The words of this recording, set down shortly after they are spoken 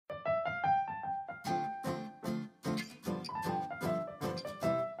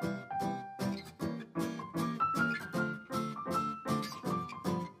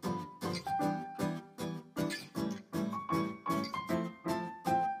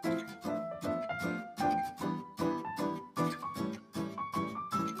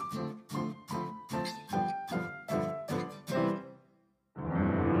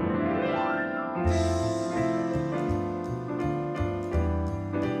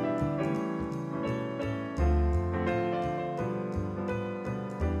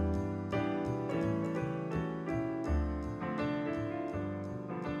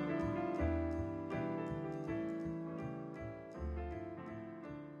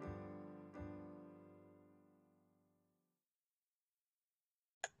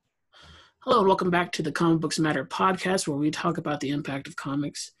Hello and welcome back to the Comic Books Matter podcast, where we talk about the impact of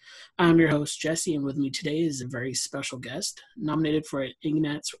comics. I'm your host, Jesse, and with me today is a very special guest, nominated for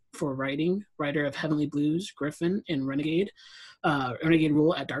Ignatz for Writing, writer of Heavenly Blues, Griffin, and Renegade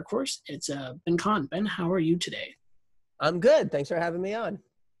Rule at Dark Horse. It's Ben Kahn. Ben, how are you today? I'm good. Thanks for having me on.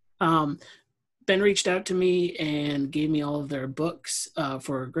 Um, Ben reached out to me and gave me all of their books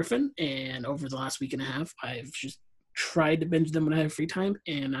for Griffin, and over the last week and a half, I've just tried to binge them when I have free time,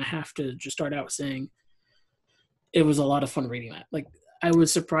 and I have to just start out saying it was a lot of fun reading that. Like, I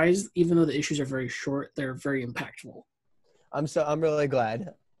was surprised, even though the issues are very short, they're very impactful. I'm really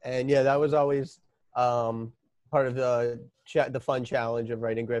glad. And yeah, that was always part of the fun challenge of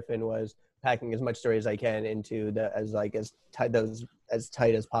writing Griffin was packing as much story as I can into as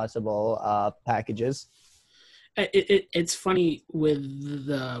tight as possible packages. It's funny with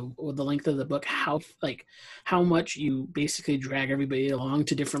the length of the book how much you basically drag everybody along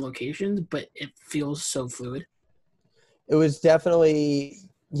to different locations, but it feels so fluid. It was definitely,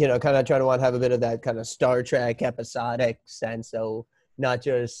 kind of trying to have a bit of that kind of Star Trek episodic sense. So not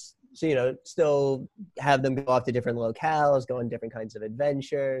just, still have them go off to different locales, go on different kinds of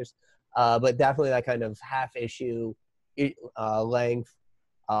adventures, but definitely that kind of half issue length.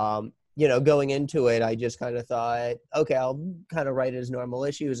 Going into it, I just kind of thought, okay, I'll kind of write it as normal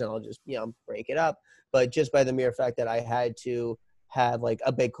issues and I'll just, break it up. But just by the mere fact that I had to have like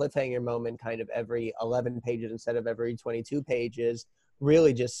a big cliffhanger moment kind of every 11 pages instead of every 22 pages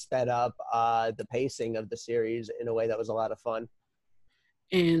really just sped up the pacing of the series in a way that was a lot of fun.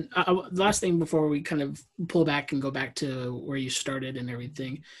 And last thing before we kind of pull back and go back to where you started and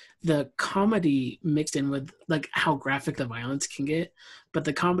everything, the comedy mixed in with like how graphic the violence can get, but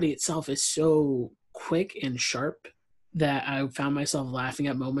the comedy itself is so quick and sharp that I found myself laughing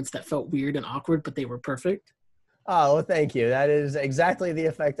at moments that felt weird and awkward, but they were perfect. Oh, well, thank you. That is exactly the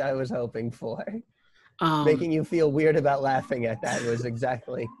effect I was hoping for. Making you feel weird about laughing at that was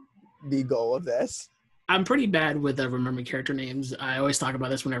exactly the goal of this. I'm pretty bad with remembering character names. I always talk about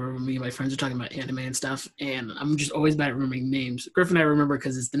this whenever me and my friends are talking about anime and stuff, and I'm just always bad at remembering names. Griffin I remember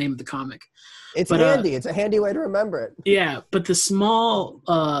because it's the name of the comic. It's handy. It's a handy way to remember it. Yeah, but the small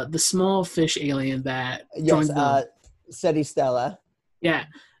fish alien that joined Seti Stella. Yeah,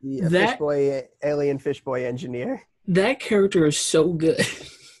 alien fish boy engineer. That character is so good.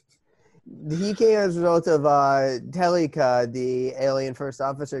 He came as a result of Telika, the alien first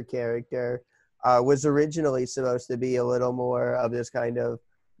officer character. Was originally supposed to be a little more of this kind of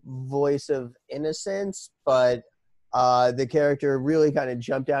voice of innocence, but the character really kind of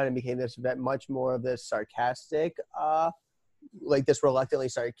jumped out and became this much more of this sarcastic, like this reluctantly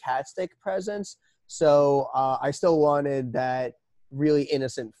sarcastic presence. So I still wanted that really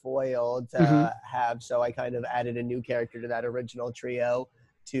innocent foil to have, so I kind of added a new character to that original trio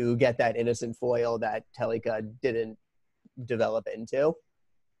to get that innocent foil that Telika didn't develop into.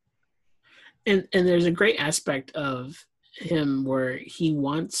 And there's a great aspect of him where he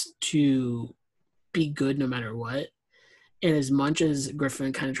wants to be good no matter what. And as much as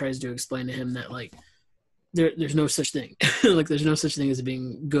Griffin kind of tries to explain to him that like there's no such thing, like there's no such thing as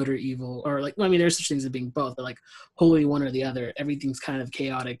being good or evil, or like, well, I mean, there's such things as being both, but like wholly one or the other. Everything's kind of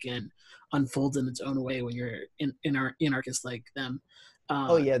chaotic and unfolds in its own way when you're in anarchists like them.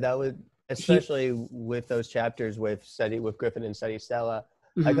 Oh yeah, that would especially with those chapters with Griffin and Seti Stella.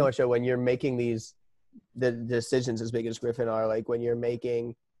 I can show when you're making the decisions as big as Griffin are, like when you're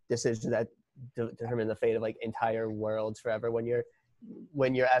making decisions that determine the fate of like entire worlds forever, when you're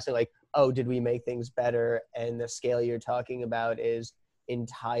asking like, oh, did we make things better? And the scale you're talking about is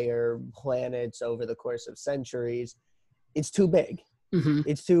entire planets over the course of centuries. It's too big.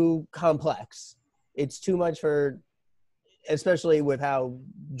 It's too complex. It's too much for, especially with how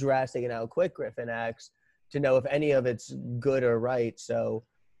drastic and how quick Griffin acts, to know if any of it's good or right. So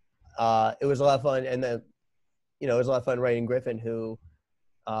it was a lot of fun. And then, it was a lot of fun writing Griffin, who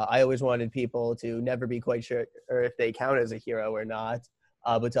I always wanted people to never be quite sure or if they count as a hero or not,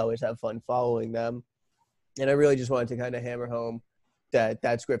 but to always have fun following them. And I really just wanted to kind of hammer home that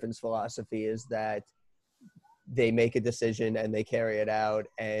that's Griffin's philosophy, is that they make a decision and they carry it out,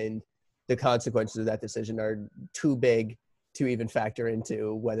 and the consequences of that decision are too big to even factor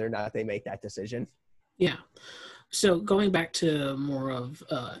into whether or not they make that decision. Yeah. So going back to more of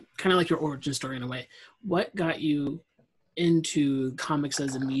kind of like your origin story in a way, what got you into comics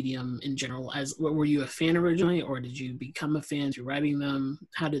as a medium in general? Were you a fan originally, or did you become a fan through writing them?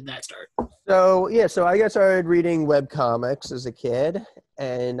 How did that start? So I got started reading web comics as a kid,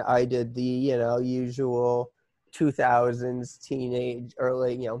 and I did the usual 2000s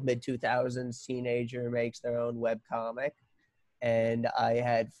mid 2000s teenager makes their own web comic. and I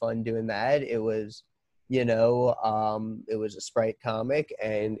had fun doing that. It was, it was a Sprite comic,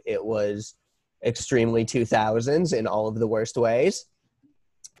 and it was extremely 2000s in all of the worst ways.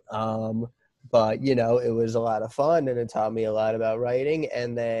 But it was a lot of fun, and it taught me a lot about writing.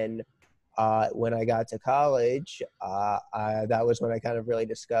 And then when I got to college, that was when I kind of really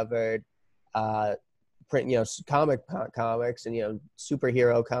discovered print, comics and,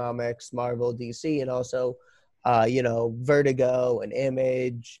 superhero comics, Marvel, DC, and also, Vertigo and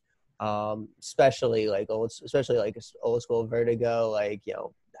Image, especially like old school Vertigo, like,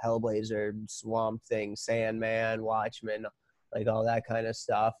 Hellblazer, Swamp Thing, Sandman, Watchmen, like all that kind of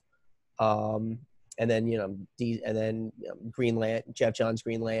stuff. And then, Jeff Johns'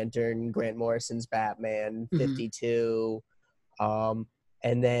 Green Lantern, Grant Morrison's Batman, 52.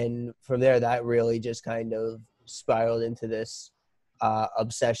 And then from there, that really just kind of spiraled into this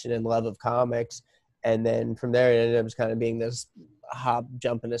obsession and love of comics. And then from there, it ended up just kind of being this hop,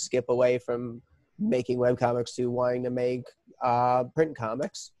 jump, and a skip away from making webcomics to wanting to make print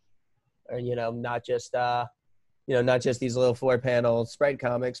comics. Or, not just these little 4-panel Sprite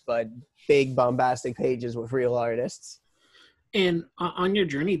comics, but big bombastic pages with real artists. And on your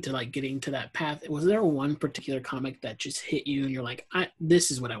journey to like getting to that path, was there one particular comic that just hit you and you're like,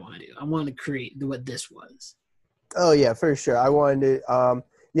 this is what I want to do. I want to create what this was. Oh yeah, for sure. I wanted to,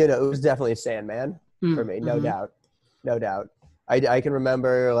 it was definitely Sandman for me. No doubt. I can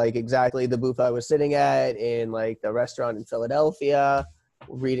remember like exactly the booth I was sitting at in like the restaurant in Philadelphia,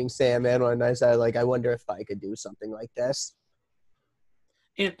 reading Sandman one night. I wonder if I could do something like this.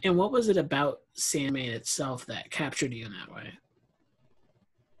 And what was it about Sandman itself that captured you in that way?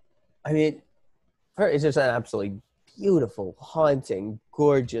 I mean, it's just an absolutely beautiful, haunting,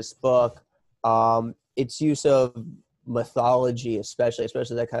 gorgeous book. Its use of mythology, especially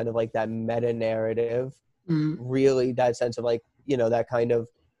that kind of like that meta narrative, really that sense of like, that kind of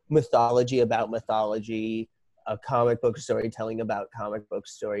mythology about mythology, a comic book storytelling about comic book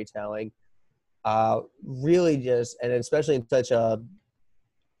storytelling, really just, and especially in such a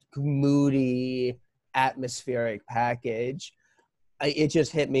moody, atmospheric package, it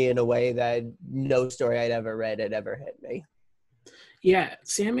just hit me in a way that no story I'd ever read had ever hit me. Yeah,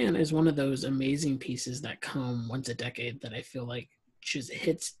 Sandman is one of those amazing pieces that come once a decade that I feel like just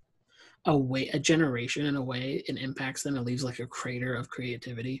hits a generation in a way, and impacts them and leaves like a crater of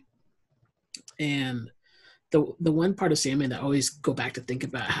creativity. And the one part of Sandman that I always go back to think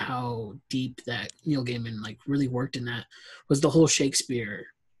about how deep that Neil Gaiman like really worked in that was the whole Shakespeare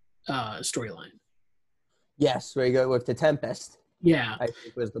storyline. Yes, where you go with The Tempest. Yeah. I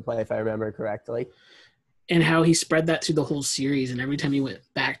think was the play, if I remember correctly. And how he spread that through the whole series, and every time he went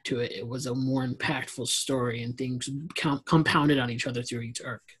back to it, it was a more impactful story, and things compounded on each other through each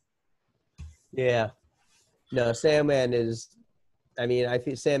arc. Yeah. No, Sandman is, I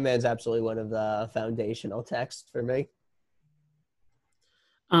think Sandman's absolutely one of the foundational texts for me.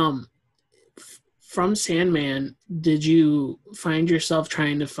 From Sandman, did you find yourself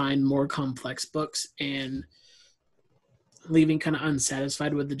trying to find more complex books and leaving kind of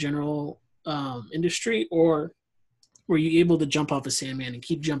unsatisfied with the general industry, or were you able to jump off of Sandman and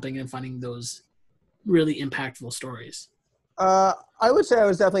keep jumping and finding those really impactful stories? I would say I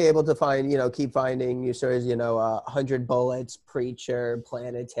was definitely able to keep finding new stories, 100 Bullets, Preacher,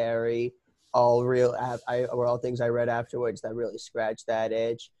 Planetary, were all things I read afterwards that really scratched that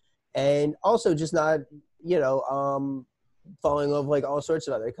itch. And also just not, falling in love with like all sorts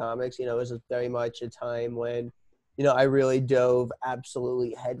of other comics. It was very much a time when, I really dove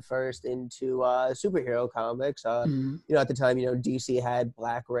absolutely headfirst into superhero comics. At the time, DC had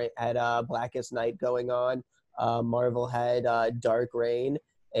Blackest Night going on. Marvel had Dark Reign,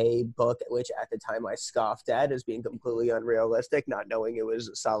 a book which at the time I scoffed at as being completely unrealistic, not knowing it was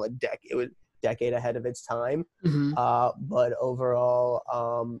it was decade ahead of its time. But overall,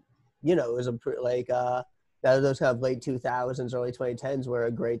 it was those kind of late 2000s, early 2010s were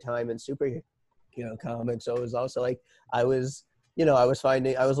a great time in superhero comics. So it was also like I was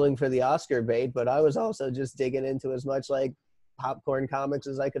looking for the Oscar bait, but I was also just digging into as much like popcorn comics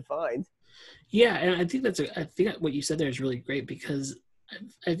as I could find. Yeah, and I think I think what you said there is really great, because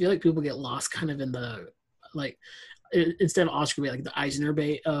I feel like people get lost kind of in the, like, instead of Oscar bait, like the Eisner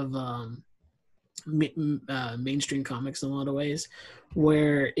bait of mainstream comics in a lot of ways,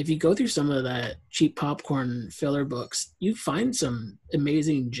 where if you go through some of that cheap popcorn filler books, you find some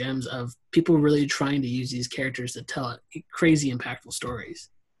amazing gems of people really trying to use these characters to tell crazy impactful stories.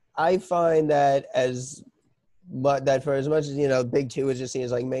 I find that for as much as, Big Two is just seen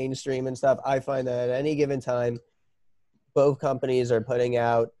as like mainstream and stuff, I find that at any given time, both companies are putting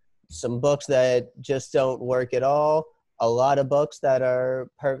out some books that just don't work at all, a lot of books that are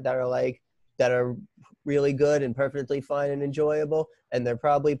really good and perfectly fine and enjoyable, and they're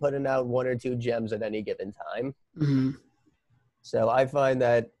probably putting out 1 or 2 gems at any given time. Mm-hmm. So I find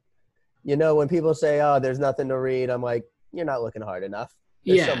that, when people say, "Oh, there's nothing to read," I'm like, "You're not looking hard enough.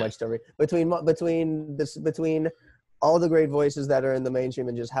 There's so much to read between all the great voices that are in the mainstream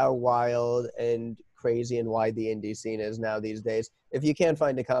and just how wild and crazy and wide the indie scene is now these days. If you can't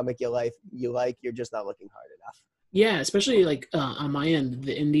find a comic you like, you're just not looking hard enough." Yeah, especially like on my end,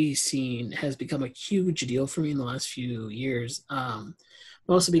 the indie scene has become a huge deal for me in the last few years.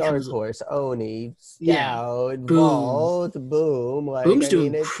 Mostly because Dark Horse, Oni, yeah, Scout, Boom, Vault, Boom. Boom's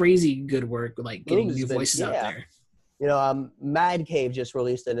doing crazy good work, like getting Boom's new been, voices out there. Mad Cave just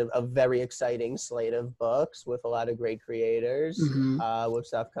released a very exciting slate of books with a lot of great creators, with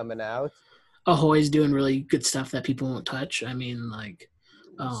stuff coming out. Ahoy's doing really good stuff that people won't touch. I mean, like,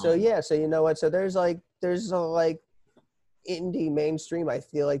 so you know what? So there's indie mainstream. I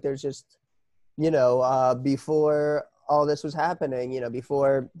feel like there's just, before all this was happening,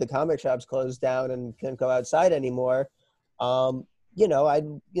 before the comic shops closed down and couldn't go outside anymore, I'm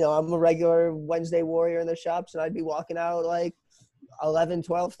a regular Wednesday warrior in the shops, and I'd be walking out like 11,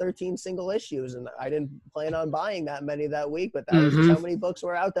 12, 13 single issues, and I didn't plan on buying that many that week, but that was just how many books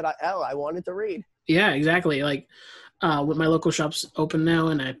were out that I wanted to read. Yeah, exactly. Like, with my local shops open now,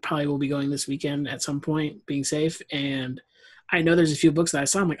 and I probably will be going this weekend at some point, being safe, and I know there's a few books that I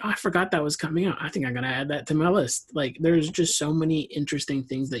saw. I'm like, oh, I forgot that was coming out. I think I'm going to add that to my list. Like, there's just so many interesting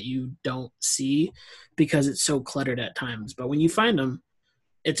things that you don't see because it's so cluttered at times. But when you find them,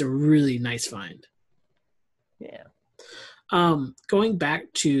 it's a really nice find. Yeah. Going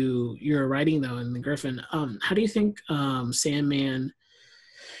back to your writing, though, in the Griffin, how do you think Sandman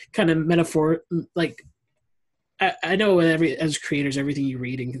kind of metaphor, like, I know as creators, everything you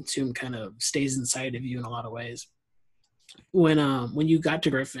read and consume kind of stays inside of you in a lot of ways. When you got to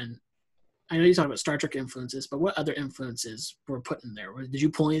Griffin, I know you talked about Star Trek influences, but what other influences were put in there? Did you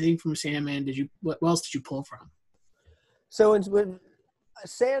pull anything from Sandman? What else did you pull from? So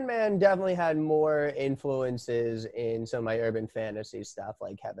Sandman definitely had more influences in some of my urban fantasy stuff,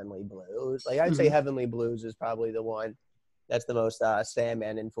 like Heavenly Blues. Like, I'd say Heavenly Blues is probably the one that's the most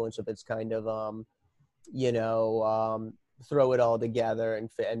Sandman influence, if it's kind of throw it all together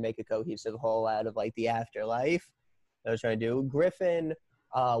and make a cohesive whole out of like the afterlife. I was trying to do. Griffin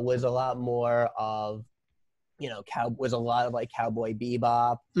was a lot more of, was a lot of like Cowboy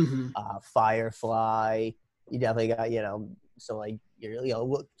Bebop, Firefly. You definitely got, so like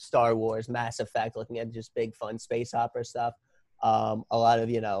Star Wars, Mass Effect, looking at just big fun space opera stuff. A lot of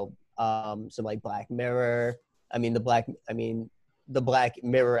some like Black Mirror. The Black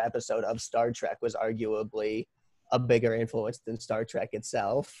Mirror episode of Star Trek was arguably a bigger influence than Star Trek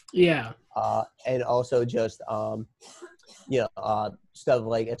itself. Yeah. And also just, stuff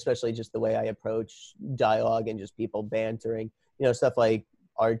like, especially just the way I approach dialogue and just people bantering, stuff like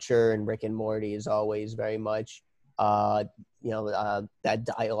Archer and Rick and Morty is always very much, that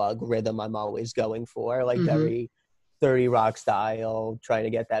dialogue rhythm I'm always going for, like very 30 Rock style, trying to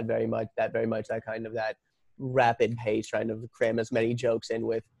get that kind of that rapid pace, trying to cram as many jokes in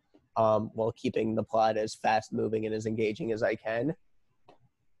with, while keeping the plot as fast moving and as engaging as I can.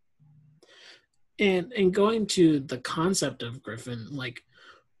 And going to the concept of Griffin, like,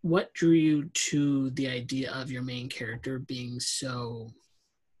 what drew you to the idea of your main character being so,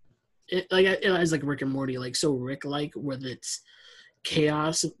 like Rick and Morty, like so Rick-like, with its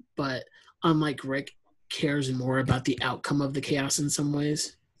chaos, but unlike Rick, cares more about the outcome of the chaos in some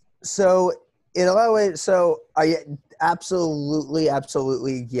ways? So in a lot of ways, I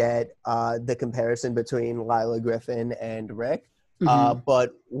absolutely get the comparison between Lila Griffin and Rick.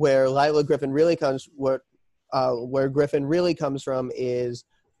 But where Lila Griffin really comes, where Griffin really comes from is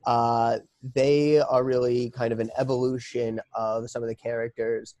they are really kind of an evolution of some of the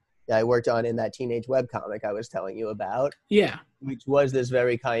characters that I worked on in that teenage webcomic I was telling you about. Yeah. Which was this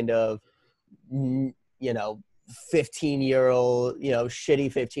very kind of, 15-year-old,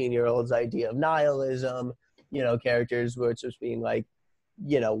 shitty 15-year-old's idea of nihilism, characters were just being like,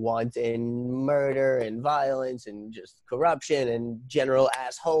 wanting murder and violence and just corruption and general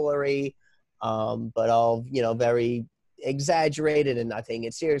assholery, but all, very exaggerated and not taking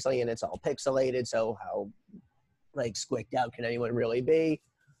it seriously, and it's all pixelated, so how like squicked out can anyone really be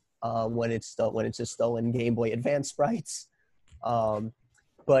when it's just stolen Game Boy Advance sprites?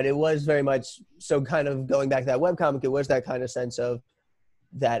 But it was very much so, kind of going back to that webcomic, it was that kind of sense of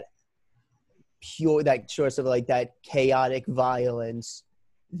that source of like that chaotic violence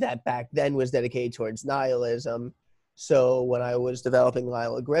that back then was dedicated towards nihilism. So when I was developing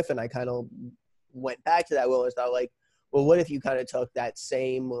Lila Griffin, I kind of went back to that. Well, I thought like, well, what if you kind of took that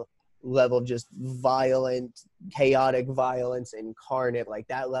same level of just violent, chaotic violence incarnate, like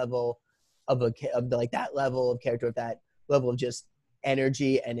that level like that level of character, of that level of just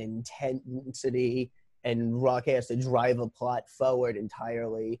energy and intensity, and Rock has to drive a plot forward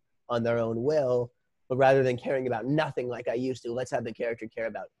entirely on their own will. But rather than caring about nothing like I used to, let's have the character care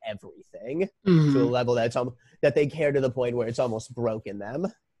about everything to a level that they care to the point where it's almost broken them.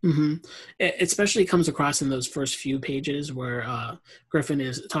 It especially comes across in those first few pages where Griffin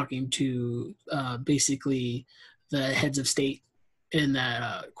is talking to basically the heads of state in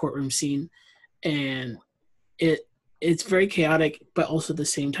that courtroom scene, and it's very chaotic, but also at the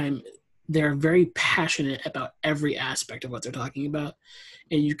same time they're very passionate about every aspect of what they're talking about,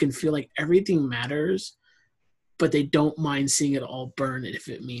 and you can feel like everything matters, but they don't mind seeing it all burn if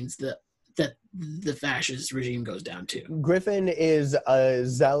it means that the fascist regime goes down too. Griffin is a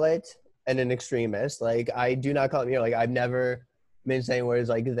zealot and an extremist. Like, I do not call him here. Like, I've never been saying words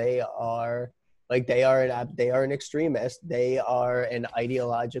like they are an extremist. They are an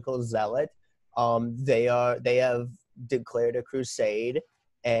ideological zealot. They have declared a crusade,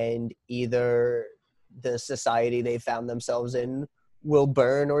 and either the society they found themselves in will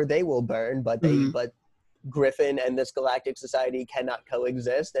burn or they will burn, but Griffin and this galactic society cannot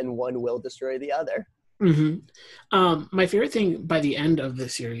coexist, and one will destroy the other. My favorite thing by the end of the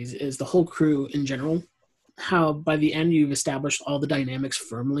series is the whole crew in general. How by the end you've established all the dynamics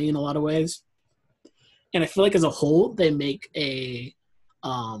firmly in a lot of ways, and I feel like as a whole they make a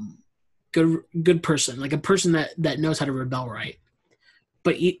good person, like a person that knows how to rebel right.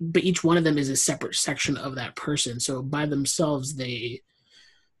 But each one of them is a separate section of that person. So by themselves they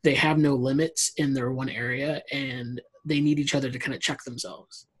have no limits in their one area, and they need each other to kind of check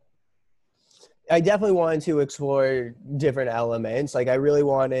themselves. I definitely wanted to explore different elements. Like, I really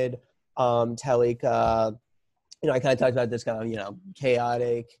wanted Telika, I kind of talked about this kind of,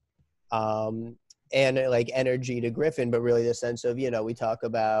 chaotic and like energy to Griffin, but really the sense of, we talk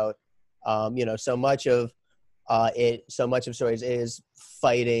about, so much of stories is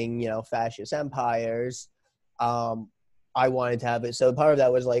fighting, fascist empires. I wanted to have it. So part of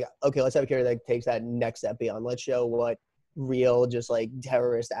that was like, okay, let's have a character that takes that next step beyond. Let's show what real, just like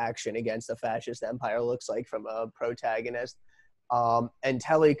terrorist action against the fascist empire looks like from a protagonist. And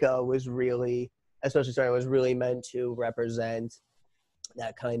Telika was really, especially starting, was really meant to represent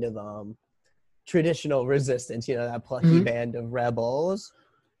that kind of traditional resistance, that plucky band of rebels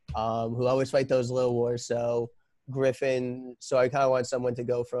who always fight those little wars. So I kind of want someone to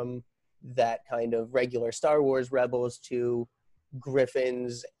go from that kind of regular Star Wars rebels to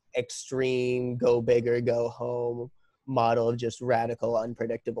Griffin's extreme go bigger, go home model of just radical,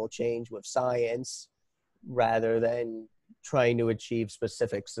 unpredictable change with science rather than trying to achieve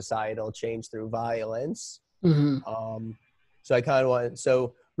specific societal change through violence. So I kind of want,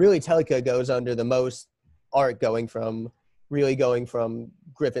 so really Telika goes under the most arc, going from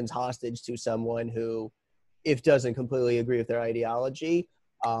Griffin's hostage to someone who, if doesn't completely agree with their ideology,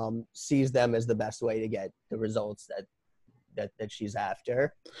 sees them as the best way to get the results that she's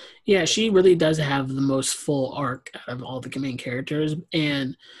after. Yeah, she really does have the most full arc out of all the main characters,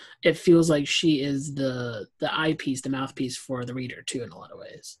 and it feels like she is the eyepiece, the mouthpiece for the reader too, in a lot of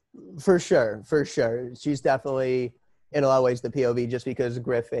ways. For sure. She's definitely, in a lot of ways, the POV, just because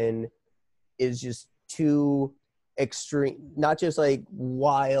Griffin is just too extreme, not just like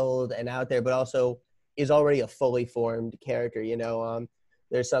wild and out there, but also is already a fully formed character.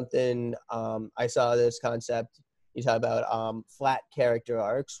 There's something, I saw this concept, you talk about flat character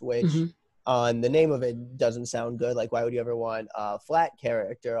arcs, which the name of it doesn't sound good. Like, why would you ever want a flat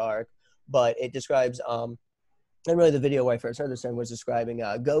character arc? But it describes, and really the video where I first heard this term was describing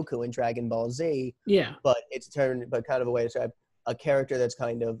Goku in Dragon Ball Z. Yeah. But kind of a way to describe a character that's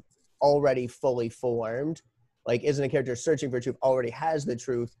kind of already fully formed, like isn't a character searching for truth, already has the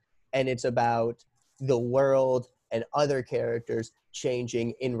truth, and it's about the world and other characters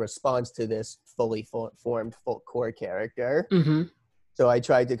changing in response to this fully formed full core character. So I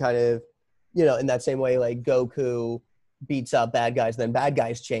tried to kind of, in that same way, like Goku beats up bad guys, then bad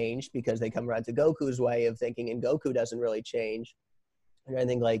guys change because they come around to Goku's way of thinking, and Goku doesn't really change. And I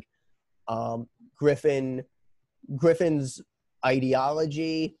think like Griffin's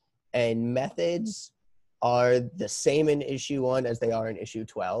ideology and methods are the same in issue 1 as they are in issue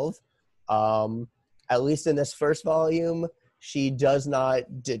 12. At least in this first volume, she does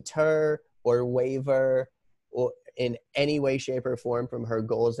not deter or waver or in any way, shape, or form from her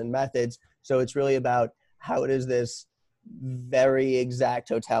goals and methods. So it's really about how does this very exact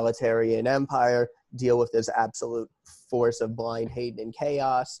totalitarian empire deal with this absolute force of blind hate and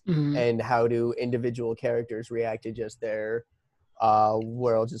chaos, Mm-hmm. and how do individual characters react to just their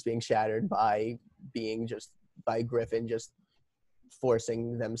world just being shattered by Griffin just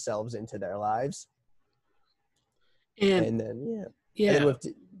forcing themselves into their lives. And And then yeah. And then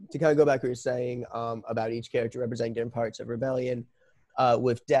to kind of go back to what you're saying about each character representing different parts of rebellion,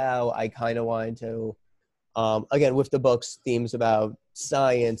 with Tao, I kind of wanted to, again, with the book's themes about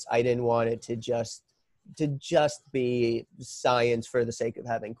science, I didn't want it to just be science for the sake of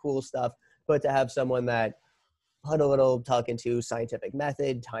having cool stuff, but to have someone that put a little tuck into scientific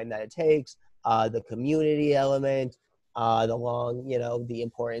method, time that it takes, the community element, the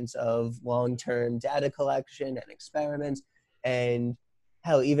importance of long-term data collection and experiments, and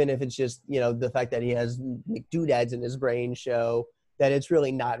hell, even if it's just, the fact that he has McDoodads in his brain show that it's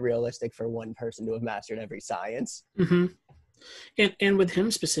really not realistic for one person to have mastered every science. Mm-hmm. And with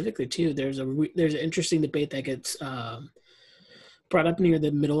him specifically too, there's an interesting debate that gets brought up near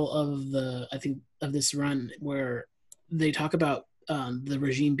the middle of this run, where they talk about the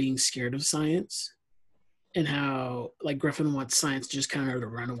regime being scared of science, and how like Griffin wants science just kind of to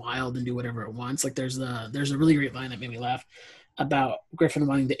run wild and do whatever it wants. Like there's a really great line that made me laugh about Griffin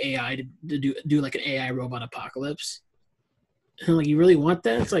wanting the AI to do like an AI robot apocalypse. And like, you really want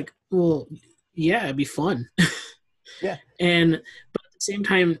that? It's like, well, yeah, it'd be fun. Yeah. But at the same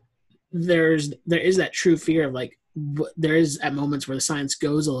time, there is that true fear of like, there is at moments where the science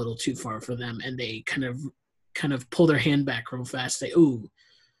goes a little too far for them, and they kind of pull their hand back real fast. Say, ooh,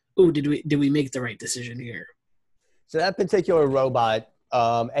 did we make the right decision here? So that particular robot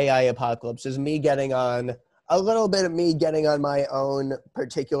AI apocalypse is me getting on a little bit of me getting on my own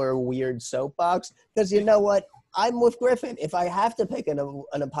particular weird soapbox, because you know what? I'm with Griffin. If I have to pick an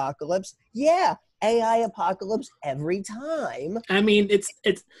apocalypse, yeah, AI apocalypse every time. I mean, it's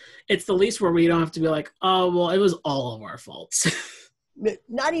the least where we don't have to be like, oh, well, it was all of our faults.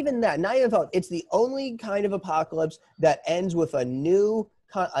 Not even that. Not even fault. It's the only kind of apocalypse that ends with a new,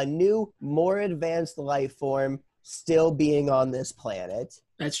 more advanced life form still being on this planet.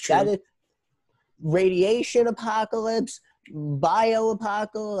 That's true. That is radiation apocalypse, bio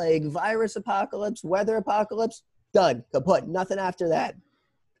apocalypse, like virus apocalypse, weather apocalypse, done, kaput, nothing after that.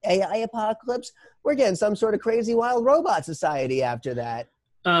 AI apocalypse, we're getting some sort of crazy wild robot society after that.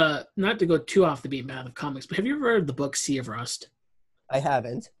 Not to go too off the beaten path of comics, but have you ever read the book Sea of Rust? I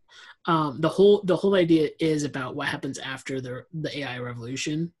haven't. The whole idea is about what happens after the AI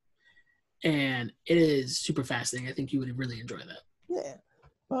revolution, and it is super fascinating. I think you would really enjoy that.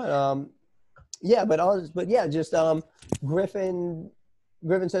 Yeah, just Griffin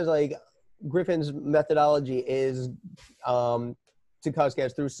says, like, Griffin's methodology is to cause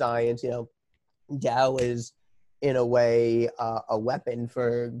chaos through science. Tao is in a way a weapon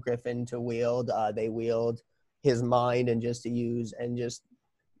for Griffin to wield. They wield his mind and just to use, and just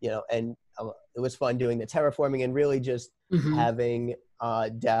and it was fun doing the terraforming and really just having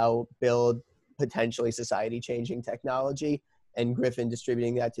Tao build potentially society-changing technology, and Griffin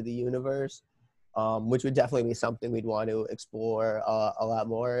distributing that to the universe, which would definitely be something we'd want to explore a lot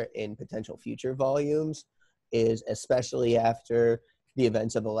more in potential future volumes, is especially after the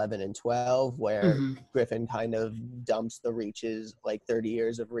events of 11 and 12, where Griffin kind of dumps the Reach's, like 30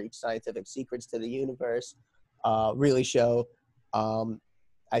 years of Reach scientific secrets to the universe, really show,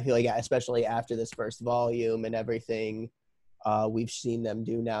 I feel like, especially after this first volume and everything we've seen them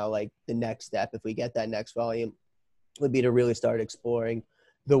do now, like the next step, if we get that next volume, would be to really start exploring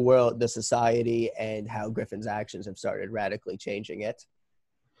the world, the society, and how Griffin's actions have started radically changing it.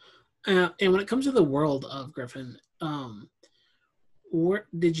 And when it comes to the world of Griffin, where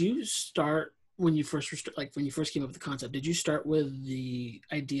did you start when you first came up with the concept? Did you start with the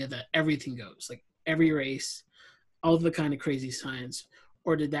idea that everything goes, like every race, all the kind of crazy science,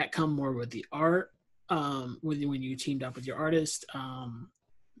 or did that come more with the art? When you teamed up with your artist, I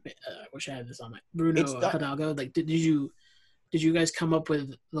wish I had this on my Bruno Hidalgo. Like, did you guys come up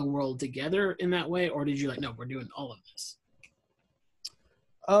with the world together in that way, or did you like, no, we're doing all of this?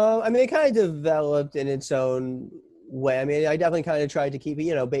 I mean, it kind of developed in its own way. I mean, I definitely kind of tried to keep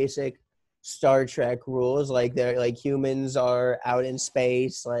it, basic Star Trek rules, like they're like humans are out in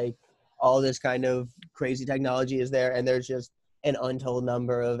space, like all this kind of crazy technology is there, and there's just an untold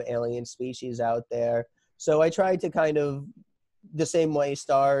number of alien species out there. So I tried to kind of, the same way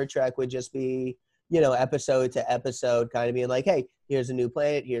Star Trek would just be, episode to episode, kind of being like, hey, here's a new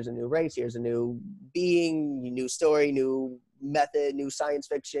planet, here's a new race, here's a new being, new story, new method, new science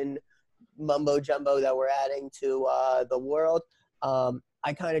fiction mumbo jumbo that we're adding to the world.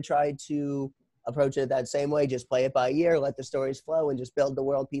 I kind of tried to approach it that same way, just play it by ear, let the stories flow, and just build the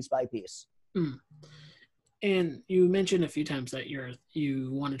world piece by piece. And you mentioned a few times that you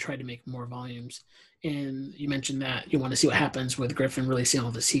want to try to make more volumes, and you mentioned that you want to see what happens with Griffin really seeing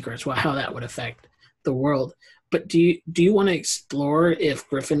all the secrets, how that would affect the world. But do you want to explore if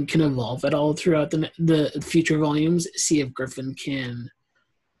Griffin can evolve at all throughout the future volumes? See if Griffin can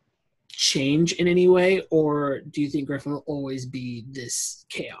change in any way, or do you think Griffin will always be this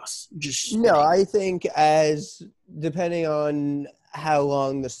chaos just No, spinning? I think as depending on how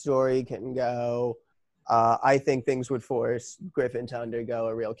long the story can go, I think things would force Griffin to undergo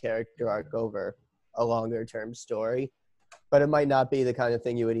a real character arc over a longer term story. But it might not be the kind of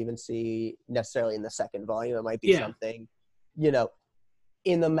thing you would even see necessarily in the second volume. It might be Yeah, something, you know,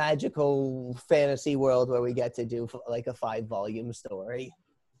 in the magical fantasy world where we get to do like a 5 volume story.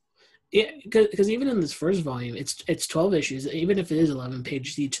 yeah, because even in this first volume, it's 12 issues. Even if it is 11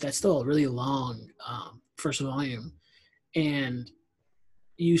 pages each, that's still a really long first volume. And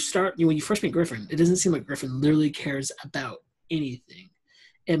when you first meet Griffin, it doesn't seem like Griffin literally cares about anything.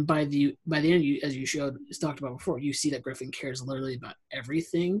 And by the end, as you talked about before, you see that Griffin cares literally about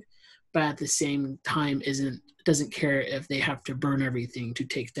everything, but at the same time doesn't care if they have to burn everything to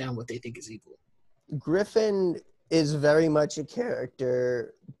take down what they think is evil. Griffin is very much a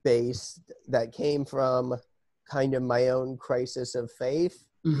character base that came from kind of my own crisis of faith,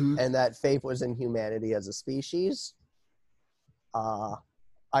 Mm-hmm. and that faith was in humanity as a species. Uh,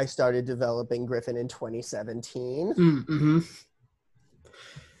 I started developing Griffin in 2017. Mm-hmm.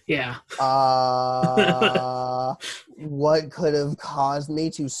 Yeah. What could have caused me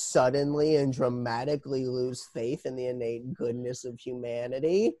to suddenly and dramatically lose faith in the innate goodness of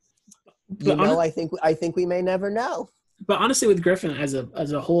humanity? but on, I think we may never know. but honestly, with Griffin as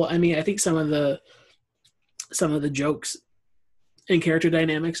a whole, I mean, I think some of the jokes and character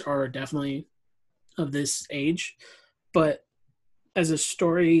dynamics are definitely of this age, but as a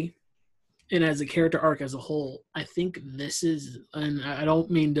story and as a character arc as a whole, I think this is, and I don't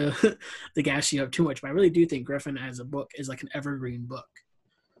mean to to gas you up too much, but I really do think Griffin as a book is like an evergreen book,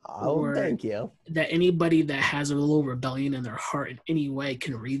 Oh, where thank you. that anybody that has a little rebellion in their heart in any way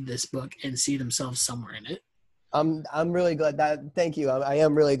can read this book and see themselves somewhere in it. I'm really glad that. Thank you. I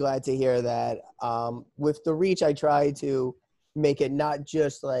am really glad to hear that. With the reach, I try to make it not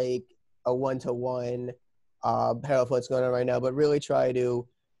just like a one-to-one parallel what's going on right now, but really try to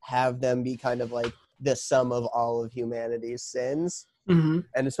have them be kind of like the sum of all of humanity's sins, Mm-hmm.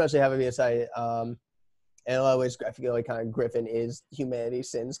 and especially having me aside. And a lot of ways, I feel like kind of Griffin is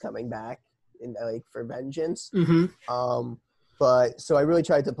humanity's sins coming back in like for vengeance. Mm-hmm. But so I really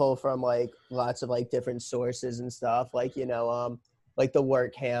tried to pull from like lots of like different sources and stuff, like like the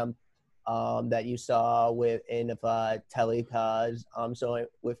work camp that you saw with in Telecause. So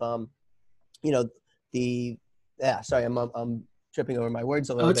with you know the sorry, I'm tripping over my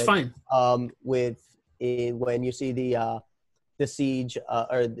words a Oh, little it's bit. fine. With when you see the siege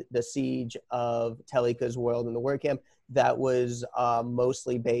or the siege of Telika's world in the work camp, that was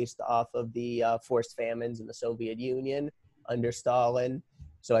mostly based off of the forced famines in the Soviet Union under Stalin.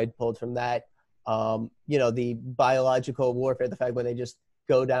 So I pulled from that. The biological warfare, the fact when they just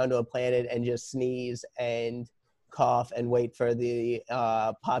go down to a planet and just sneeze and cough and wait for the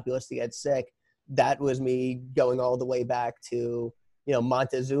populace to get sick. That was me going all the way back to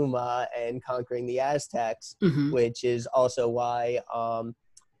Montezuma and conquering the Aztecs, Mm-hmm. which is also why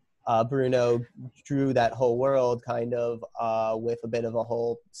Bruno drew that whole world kind of with a bit of a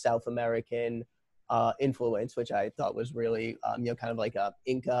whole South American influence, which I thought was really, kind of like a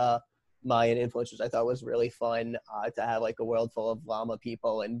Inca Mayan influence, which I thought was really fun to have like a world full of llama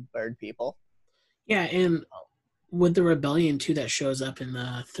people and bird people. Yeah, and with the rebellion too that shows up in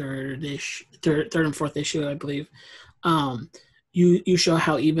the third and fourth issue, I believe. Um, you show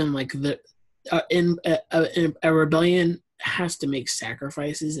how even like in a rebellion has to make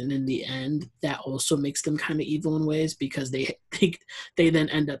sacrifices, and in the end, that also makes them kind of evil in ways because they then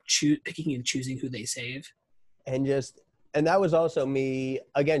end up picking and choosing who they save. And that was also me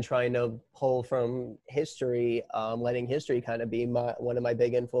again trying to pull from history, letting history kind of be one of my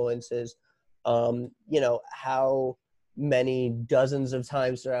big influences. How many dozens of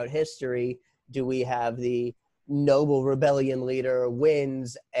times throughout history do we have the noble rebellion leader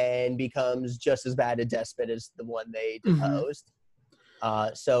wins and becomes just as bad a despot as the one they Mm-hmm. deposed?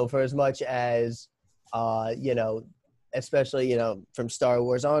 So for as much as especially from Star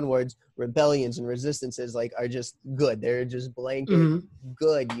Wars onwards, rebellions and resistances like are just good. They're just blanket Mm-hmm.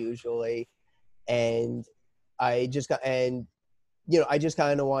 good usually, and I just kind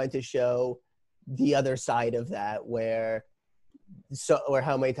of wanted to show the other side of that, or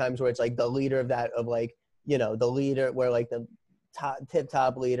how many times where it's like the leader of like the leader where like the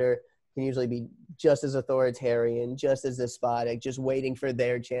top leader can usually be just as authoritarian, just as despotic, just waiting for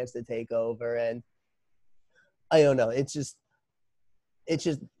their chance to take over. And I don't know, it's just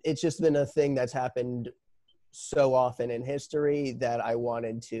been a thing that's happened so often in history that I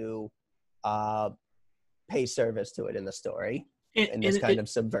wanted to pay service to it in the story, in this kind of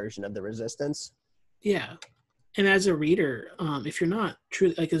subversion of the resistance. Yeah. And as a reader, if you're not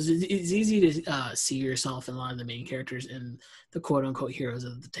truly, like, it's easy to see yourself in a lot of the main characters and the quote unquote heroes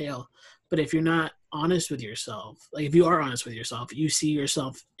of the tale. But if you're not honest with yourself, like if you are honest with yourself, you see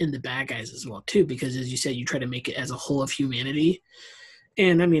yourself in the bad guys as well too, because as you said, you try to make it as a whole of humanity.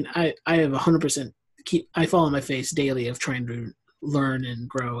 And I mean, I have 100% I fall on my face daily of trying to learn and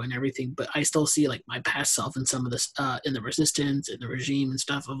grow and everything, but I still see like my past self in some of this, in the resistance and the regime and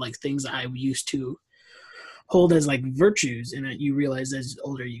stuff of like things I used to hold as like virtues, and you realize as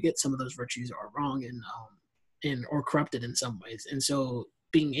older you get, some of those virtues are wrong and or corrupted in some ways. And so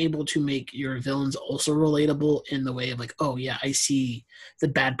being able to make your villains also relatable in the way of like, oh yeah, I see the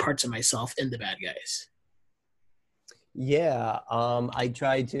bad parts of myself in the bad guys. Yeah, I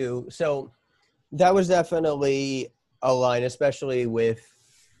tried to. So that was definitely a line, especially with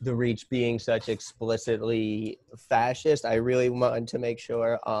the Reach being such explicitly fascist. I really wanted to make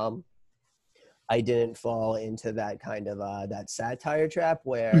sure I didn't fall into that kind of that satire trap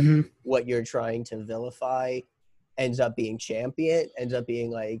where what you're trying to vilify ends up being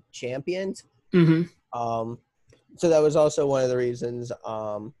like championed. So that was also one of the reasons,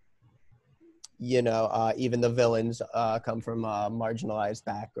 even the villains come from marginalized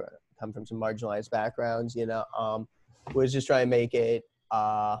backgrounds, was just trying to make it,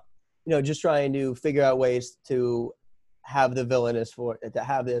 just trying to figure out ways to have the villainous to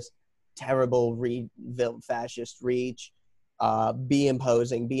have this terrible fascist Reach, be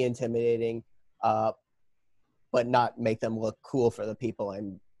imposing, be intimidating, but not make them look cool for the people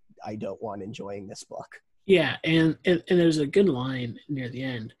I don't want enjoying this book. Yeah, and there's a good line near the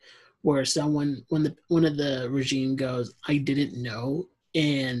end where one of the regime goes, "I didn't know,"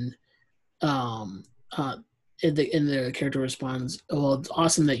 and the character responds, "Well, it's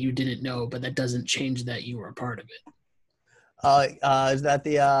awesome that you didn't know, but that doesn't change that you were a part of it." Is that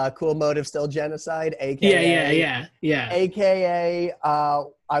the cool motive still genocide? AKA, yeah. AKA, I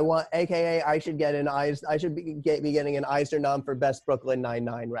should be getting an Eisner nom for best Brooklyn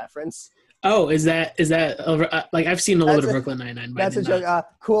Nine-Nine reference. Oh, is that like I've seen a little bit of Brooklyn Nine-Nine. That's a joke.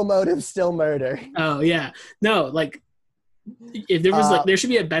 Cool motive, still murder. Oh yeah, no, like if there was there should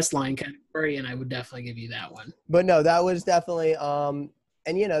be a best line category, and I would definitely give you that one. But no, that was definitely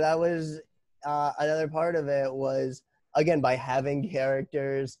that was another part of it was, again, by having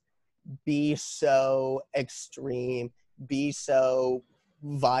characters be so extreme, be so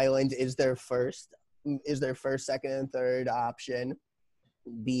violent is their first, second, and third option.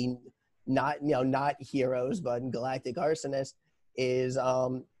 Be not heroes, but galactic arsonists is I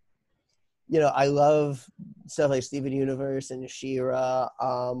love stuff like Steven Universe and She-Ra,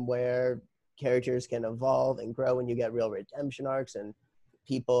 where characters can evolve and grow and you get real redemption arcs and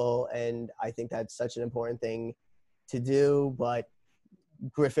people, and I think that's such an important thing to do. But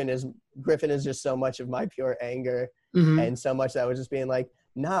Griffin is just so much of my pure anger, and so much that I was just being like,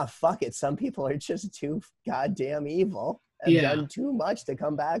 nah, fuck it, some people are just too goddamn evil and done too much to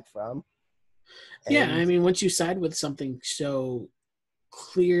come back from. And I mean, once you side with something so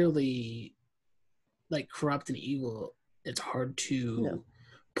clearly like corrupt and evil, it's hard to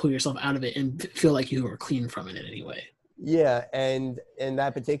pull yourself out of it and feel like you were clean from it in any way. Yeah, and in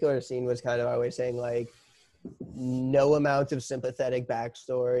that particular scene was kind of always saying like, no amount of sympathetic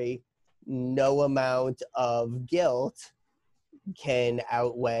backstory, no amount of guilt can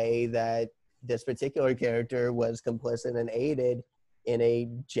outweigh that this particular character was complicit and aided in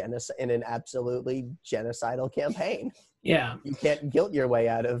an absolutely genocidal campaign. Yeah. You can't guilt your way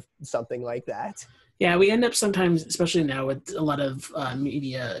out of something like that. Yeah, we end up sometimes, especially now with a lot of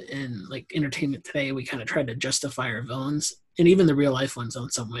media and like entertainment today, we kind of try to justify our villains and even the real life ones in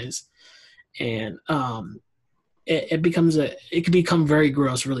some ways. And it can become very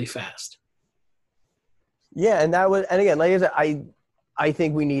gross really fast. Yeah, and again, like I said, I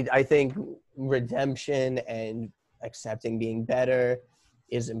think redemption and accepting being better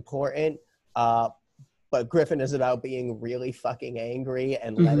is important. But Griffin is about being really fucking angry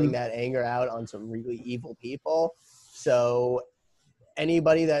and letting that anger out on some really evil people. So and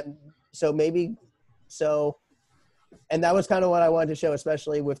that was kind of what I wanted to show,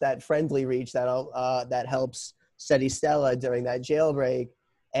 especially with that friendly Reach that helps Steady Stella during that jailbreak,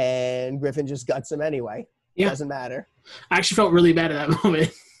 and Griffin just guts him anyway. Yeah. Doesn't matter. I actually felt really bad at that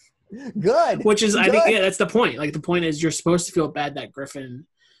moment. Good. Which is, I think, that's the point. Like, the point is you're supposed to feel bad that Griffin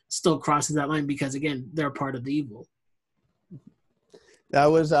still crosses that line because again, they're part of the evil. That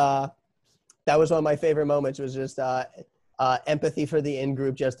was one of my favorite moments. Was just empathy for the in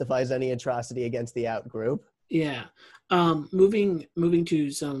group justifies any atrocity against the out group. Yeah. Moving to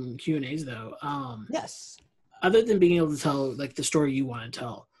some Q&As though. Yes. Other than being able to tell like the story you want to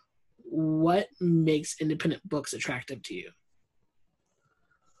tell, what makes independent books attractive to you?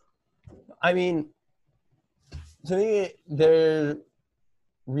 I mean, to me, there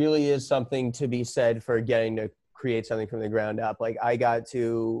really is something to be said for getting to create something from the ground up. Like, I got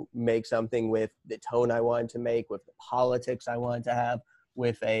to make something with the tone I wanted to make, with the politics I wanted to have,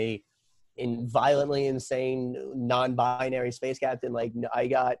 with a violently insane non-binary space captain. Like, I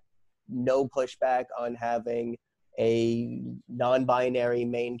got no pushback on having a non-binary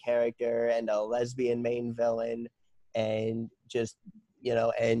main character and a lesbian main villain, and just, you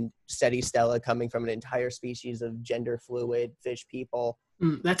know, and Seti Stella coming from an entire species of gender fluid fish people.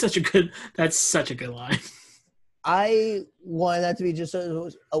 That's such a good line. I want that to be just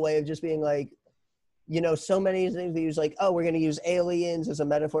a way of just being like, you know, so many things they use, like, oh, we're going to use aliens as a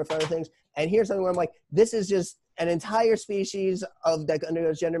metaphor for other things. And here's something where I'm like, this is just an entire species of that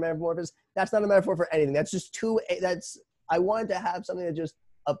undergoes gender metamorphosis. That's not a metaphor for anything. That's just I wanted to have something that just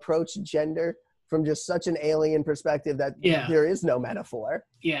approached gender from just such an alien perspective that there is no metaphor.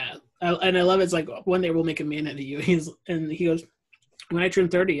 Yeah. And I love it's like, one day we'll make a man out of you. He goes, when I turn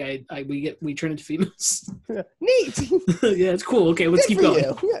 30, we turn into females. Neat. Yeah, it's cool. Okay, let's keep going.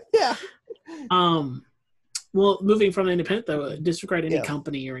 Yeah. Well, moving from independent though, disregard any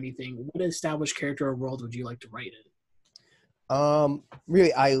company or anything. What established character or world would you like to write in?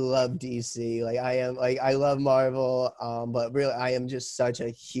 Really, I love DC. I love Marvel. But really, I am just such a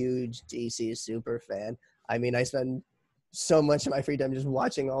huge DC super fan. I mean, I spend so much of my free time just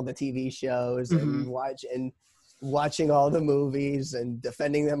watching all the TV shows and watching all the movies and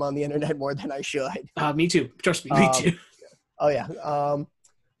defending them on the internet more than I should. Me too. Trust me, me too. Oh yeah.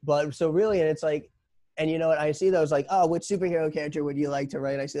 But so really, and it's like, and you know what? I see those like, oh, which superhero character would you like to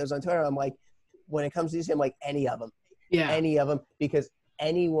write? I see those on Twitter. I'm like, when it comes to DC, I'm like, any of them. Yeah. Any of them, because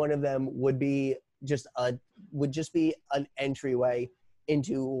any one of them would just be an entryway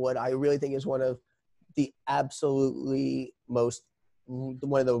into what I really think is one of the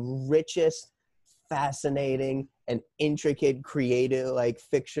richest, fascinating, and intricate, creative, like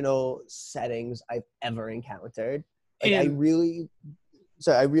fictional settings I've ever encountered. Like, I really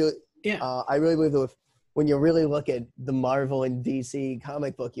believe that when you really look at the Marvel and DC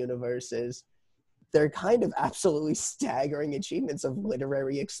comic book universes, they're kind of absolutely staggering achievements of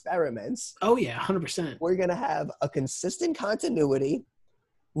literary experiments. Oh yeah, 100%. We're going to have a consistent continuity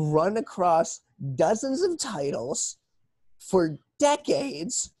run across dozens of titles for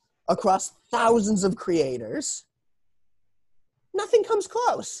decades across thousands of creators. Nothing comes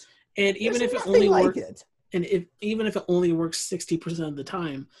close. And even if it only works, even if it only works 60% of the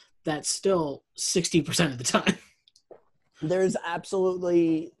time, that's still 60% of the time. There's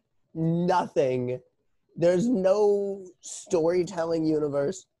absolutely nothing. There's no storytelling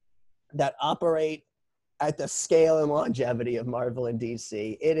universe that operate at the scale and longevity of Marvel and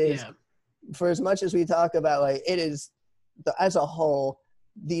DC. It is, for as much as we talk about, like, it is, as a whole,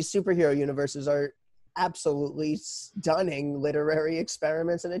 these superhero universes are absolutely stunning literary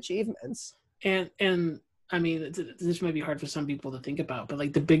experiments and achievements. And I mean, this might be hard for some people to think about, but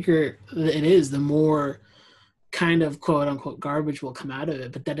like, the bigger it is, the more kind of quote unquote garbage will come out of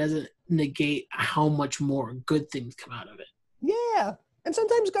it, but that doesn't negate how much more good things come out of it. Yeah. And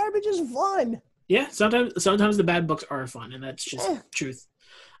sometimes garbage is fun. Yeah. Sometimes the bad books are fun, and that's just truth.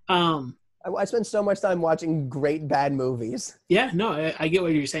 I spend so much time watching great bad movies. Yeah, no, I get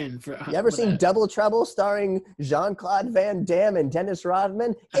what you're saying. You ever seen Double Trouble starring Jean-Claude Van Damme and Dennis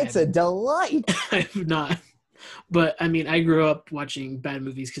Rodman? It's a delight. I have not. But, I mean, I grew up watching bad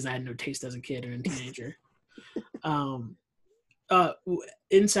movies because I had no taste as a kid or a teenager.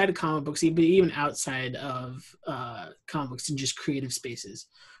 Inside of comic books, but even outside of comic books and just creative spaces,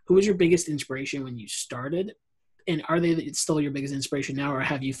 who was your biggest inspiration when you started? And are they still your biggest inspiration now, or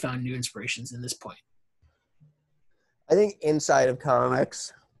have you found new inspirations in this point? I think inside of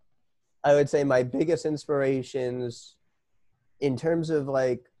comics, I would say my biggest inspirations in terms of,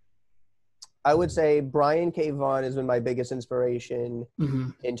 like, I would say Brian K. Vaughan has been my biggest inspiration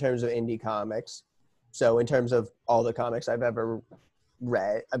in terms of indie comics. So in terms of all the comics I've ever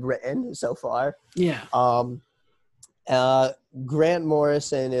written so far. Yeah. Grant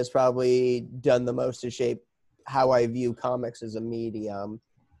Morrison has probably done the most to shape how I view comics as a medium.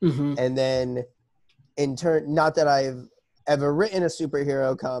 And then not that I've ever written a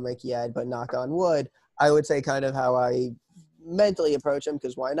superhero comic yet, but knock on wood, I would say kind of how I mentally approach them,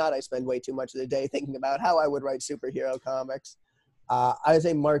 because why not? I spend way too much of the day thinking about how I would write superhero comics. I would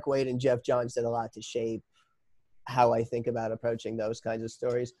say Mark Waid and Jeff Johns did a lot to shape how I think about approaching those kinds of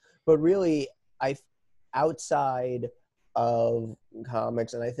stories. But really, outside of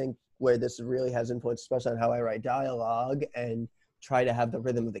comics, and I think where this really has influence, especially on how I write dialogue and try to have the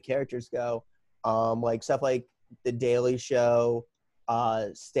rhythm of the characters go, like stuff like The Daily Show,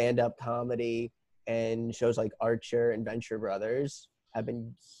 stand-up comedy, and shows like Archer and Venture Brothers have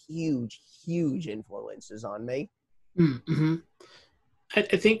been huge influences on me. Mm-hmm. I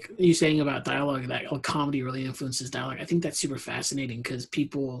think you saying about dialogue, that comedy really influences dialogue. I think that's super fascinating because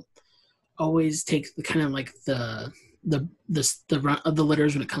people always take the kind of like the run of the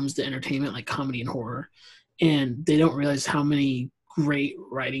litters when it comes to entertainment, like comedy and horror, and they don't realize how many great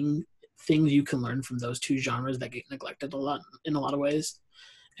writing things you can learn from those two genres that get neglected a lot in a lot of ways.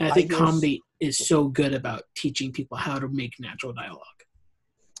 And I think comedy is so good about teaching people how to make natural dialogue.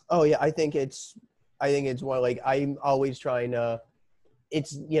 Oh yeah, I think it's more like I'm always trying to.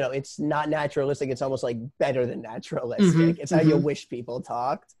 It's it's not naturalistic. It's almost like better than naturalistic. Mm-hmm, it's how you wish people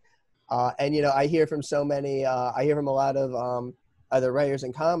talked. And I hear from so many. I hear from a lot of other writers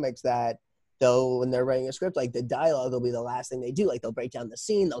in comics that though when they're writing a script, like the dialogue will be the last thing they do. Like they'll break down the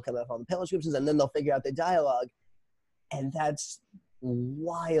scene, they'll come up on the panel descriptions, and then they'll figure out the dialogue. And that's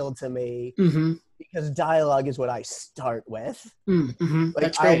wild to me, mm-hmm. because dialogue is what I start with. Mm-hmm. Like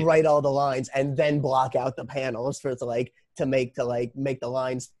that's I'll write all the lines and then block out the panels for to make the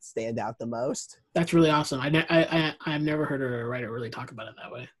lines stand out the most. That's really awesome. I've never heard a writer really talk about it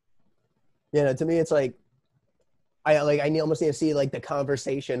that way. Yeah, to me it's like I almost need to see like the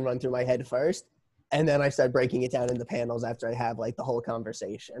conversation run through my head first, and then I start breaking it down into panels after I have like the whole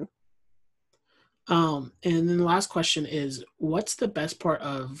conversation. And then the last question is, what's the best part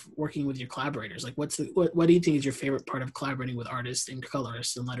of working with your collaborators? Like, what do you think is your favorite part of collaborating with artists and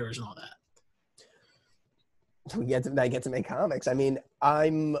colorists and letterers and all that? I get to make comics. I mean, I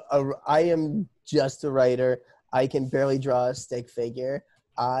am just a writer. I can barely draw a stick figure.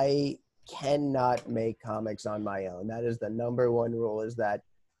 I cannot make comics on my own. That is the number one rule, is that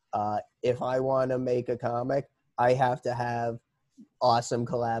if I want to make a comic, I have to have awesome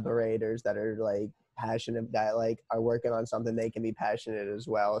collaborators that are like passionate, that like are working on something they can be passionate as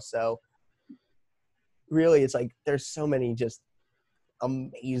well. So really it's like there's so many just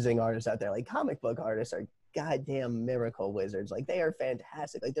amazing artists out there. Like comic book artists are goddamn miracle wizards. Like they are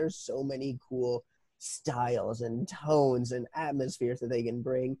fantastic. Like there's so many cool styles and tones and atmospheres that they can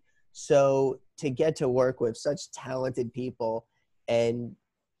bring. So to get to work with such talented people and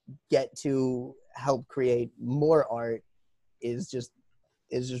get to help create more art is just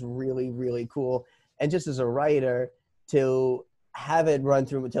really, really cool. And just as a writer, to have it run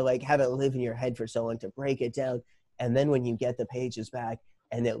through, to like have it live in your head for so long, to break it down, and then when you get the pages back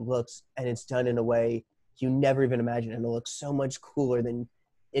and it's done in a way you never even imagined, and it looks so much cooler than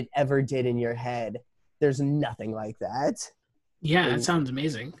it ever did in your head. There's nothing like that. Yeah, that sounds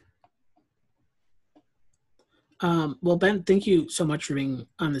amazing. Well, Ben, thank you so much for being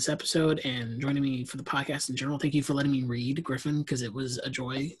on this episode and joining me for the podcast in general. Thank you for letting me read Griffin, because it was a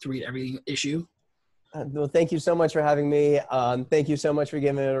joy to read every issue. Well, thank you so much for having me. Thank you so much for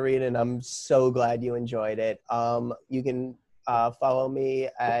giving it a read, and I'm so glad you enjoyed it. You can follow me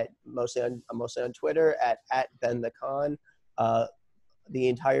mostly on Twitter at Ben the Con. The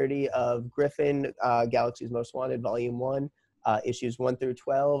entirety of Griffin, Galaxy's Most Wanted, Volume 1. Issues 1 through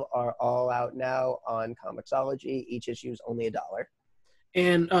 12 are all out now on Comixology. Each issue is only $1.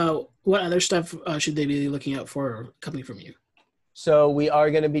 And what other stuff should they be looking out for coming from you? So we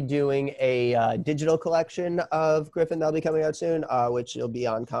are going to be doing a digital collection of Griffin that'll be coming out soon, which will be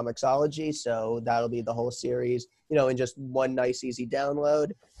on Comixology. So that'll be the whole series, in just one nice, easy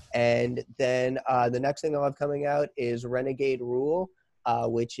download. And then the next thing I'll have coming out is Renegade Rule,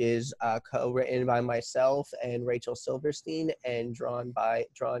 which is co-written by myself and Rachel Silverstein and drawn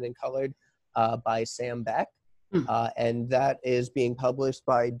and colored by Sam Beck. And that is being published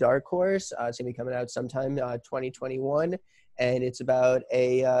by Dark Horse. It's going to be coming out sometime 2021. And it's about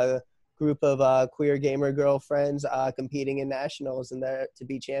a group of queer gamer girlfriends competing in nationals and to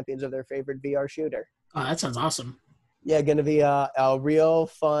be champions of their favorite VR shooter. Oh, that sounds awesome. Yeah, going to be a real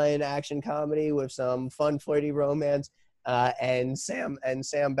fun action comedy with some fun, flirty romance. And Sam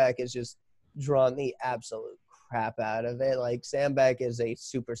Beck is just drawn the absolute crap out of it. Like, Sam Beck is a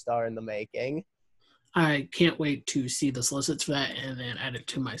superstar in the making. I can't wait to see the solicits for that and then add it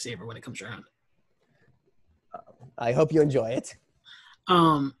to my saver when it comes around. I hope you enjoy it.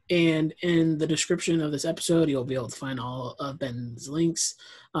 And in the description of this episode, you'll be able to find all of Ben's links.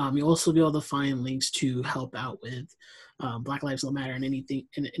 You'll also be able to find links to help out with Black Lives Matter and anything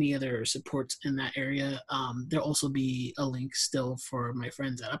and any other supports in that area. There'll also be a link still for my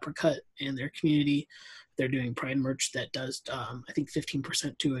friends at Uppercut and their community. They're doing Pride merch that does, I think,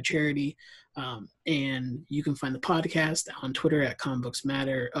 15% to a charity. And you can find the podcast on Twitter at Comic Books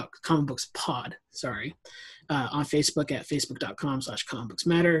Matter, Comic Books Pod, sorry. On Facebook at facebook.com/Comic Books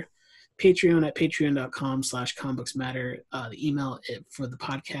Matter. Patreon at patreon.com/Comic Books Matter. The email for the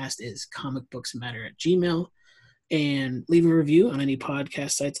podcast is comicbooksmatter@gmail.com. And leave a review on any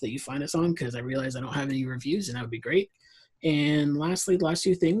podcast sites that you find us on, because I realize I don't have any reviews, and that would be great. And lastly, the last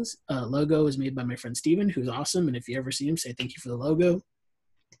two things, logo is made by my friend Steven, who's awesome. And if you ever see him, say thank you for the logo.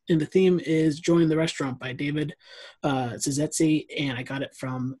 And the theme is Join the Restaurant by David Zizetzi, and I got it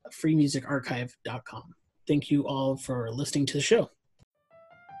from freemusicarchive.com. Thank you all for listening to the show.